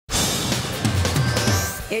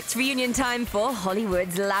It's reunion time for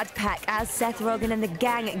Hollywood's Lad Pack as Seth Rogen and the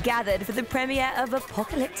gang gathered for the premiere of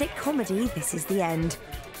apocalyptic comedy This Is the End.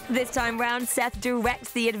 This time round, Seth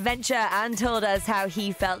directs the adventure and told us how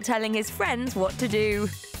he felt telling his friends what to do.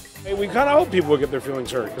 Hey, we kind of hope people will get their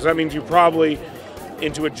feelings hurt, because that means you're probably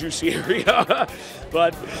into a juicy area.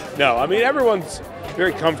 But no, I mean, everyone's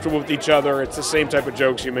very comfortable with each other. It's the same type of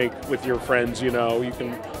jokes you make with your friends, you know.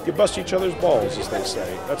 You bust each other's balls, as they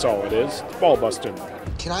say. That's all it is. It's ball busting.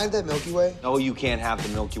 Can I have that Milky Way? No, you can't have the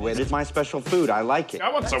Milky Way. It's my special food. I like it.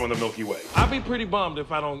 I want some of the Milky Way. I'll be pretty bummed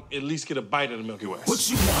if I don't at least get a bite of the Milky Way. What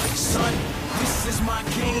you want, son? This is my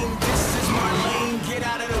game. This is my lane. Get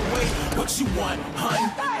out of the way. What you want, hun?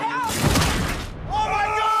 Oh my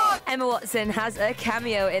God! Emma Watson has a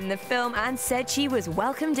cameo in the film and said she was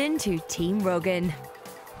welcomed into Team Rogen.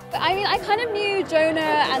 I mean, I kind of knew Jonah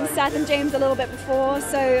and Seth and James a little bit before,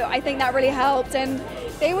 so I think that really helped. And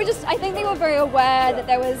they were I think they were very aware that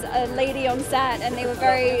there was a lady on set, and they were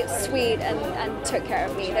very sweet and took care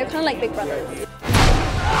of me. They were kind of like big brothers.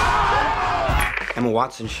 Emma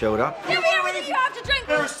Watson showed up. Give me everything you have to drink!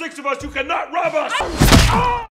 There are 6 of us. You cannot rob us!